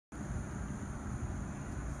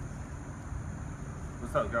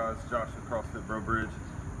What's up, guys? Josh with CrossFit Bro Bridge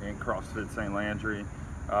and CrossFit St. Landry.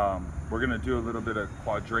 We're going to do a little bit of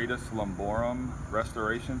Quadratus Lumborum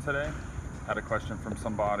restoration today. Had a question from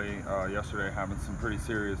somebody yesterday having some pretty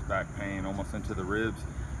serious back pain, almost into the ribs,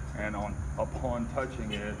 and upon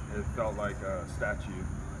touching it, it felt like a statue.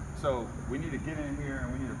 So we need to get in here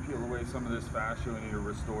and we need to peel away some of this fascia. We need to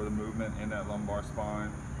restore the movement in that lumbar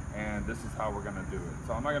spine, and this is how we're going to do it.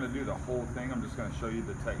 So I'm not going to do the whole thing, I'm just going to show you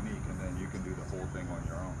the technique, and then you can do the whole thing on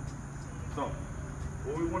your own. So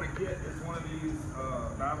what we want to get is one of these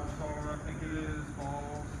battle star, I think it is,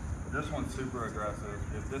 balls. This one's super aggressive.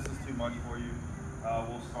 If this is too much for you,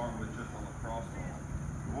 we'll start with just a lacrosse ball.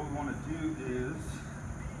 What we want to do is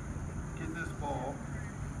get this ball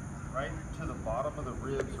right to the bottom of the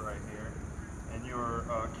ribs right here, and your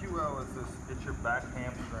QL is this. It's your back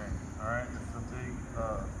hamstring. All right, it's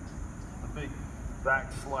the big back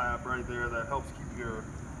slab right there that helps keep your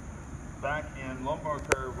back and lumbar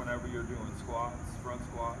curve whenever you're doing squats, front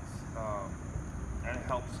squats, and it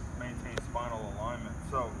helps maintain spinal alignment.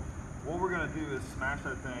 So what we're going to do is smash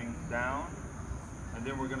that thing down, and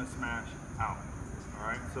then we're going to smash out. All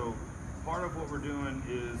right, so part of what we're doing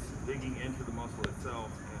is digging into the muscle itself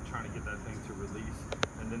and trying to get that thing to release.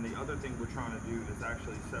 And then the other thing we're trying to do is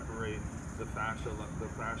actually separate the fascia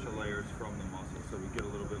layers from the muscle, so we get a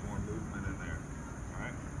little bit more movement in there. All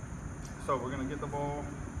right, so we're going to get the ball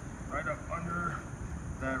right up under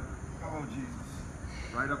that, oh Jesus,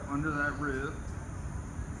 right up under that rib.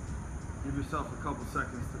 Give yourself a couple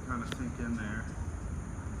seconds to kind of sink in there.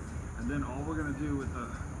 And then all we're gonna do with the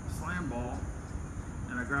slam ball,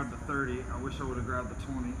 and I grabbed the 30, I wish I would have grabbed the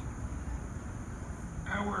 20.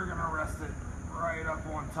 And we're gonna rest it right up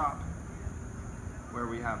on top where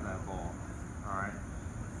we have that ball, all right?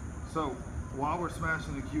 So while we're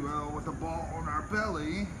smashing the QL with the ball on our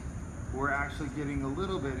belly, we're actually getting a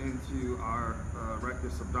little bit into our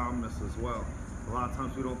rectus abdominis as well. A lot of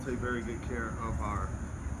times we don't take very good care of our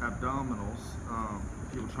abdominals.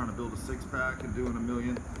 People trying to build a six-pack and doing a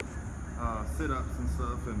million sit-ups and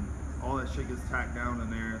stuff, and all that shit gets tacked down in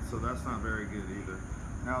there, so that's not very good either.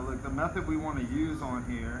 Now look, the method we want to use on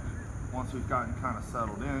here, once we've gotten kind of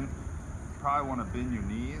settled in, you probably want to bend your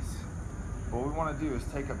knees. What we want to do is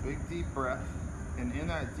take a big deep breath, and in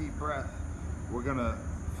that deep breath, we're gonna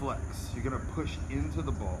flex. You're gonna push into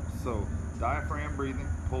the ball. So diaphragm breathing,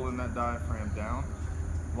 pulling that diaphragm down,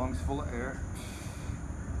 lungs full of air.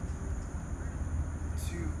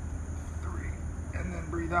 2, 3, and then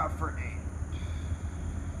breathe out for 8.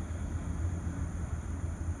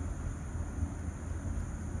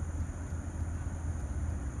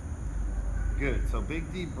 Good, so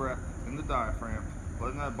big deep breath in the diaphragm,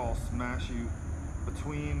 letting that ball smash you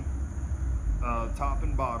between top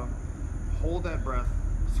and bottom. Hold that breath,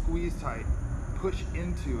 squeeze tight, push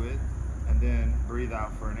into it, and then breathe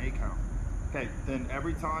out for an 8 count. Okay, then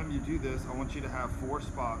every time you do this, I want you to have 4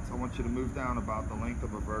 spots. I want you to move down about the length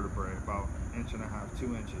of a vertebrae, about 1.5 inches,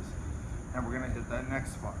 2 inches. And we're gonna hit that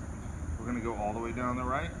next spot. We're gonna go all the way down the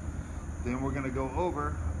right, then we're gonna go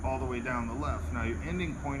over all the way down the left. Now your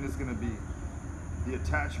ending point is gonna be the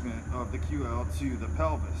attachment of the QL to the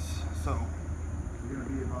pelvis. So we're gonna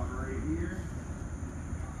be about right here.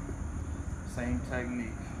 Same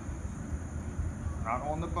technique. Not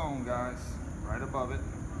on the bone, guys, right above it.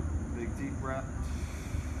 Big deep breath.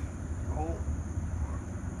 Hold. 1,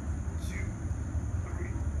 2,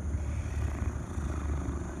 3.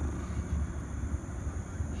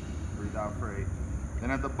 Breathe out for 8.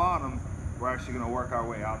 Then at the bottom, we're actually going to work our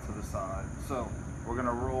way out to the side. So we're going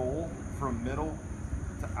to roll from middle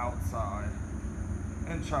to outside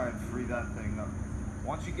and try and free that thing up.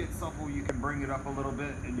 Once you get supple, you can bring it up a little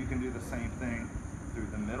bit, and you can do the same thing through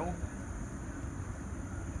the middle.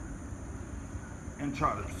 And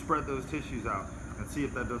try to spread those tissues out and see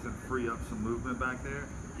if that doesn't free up some movement back there,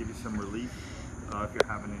 give you some relief if you're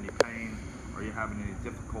having any pain or you're having any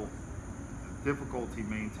difficulty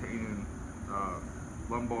maintaining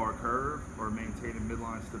lumbar curve or maintaining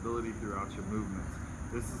midline stability throughout your movements.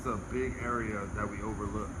 This is a big area that we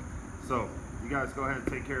overlook. So you guys go ahead and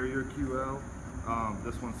take care of your QL.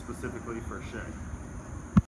 This one's specifically for Shay.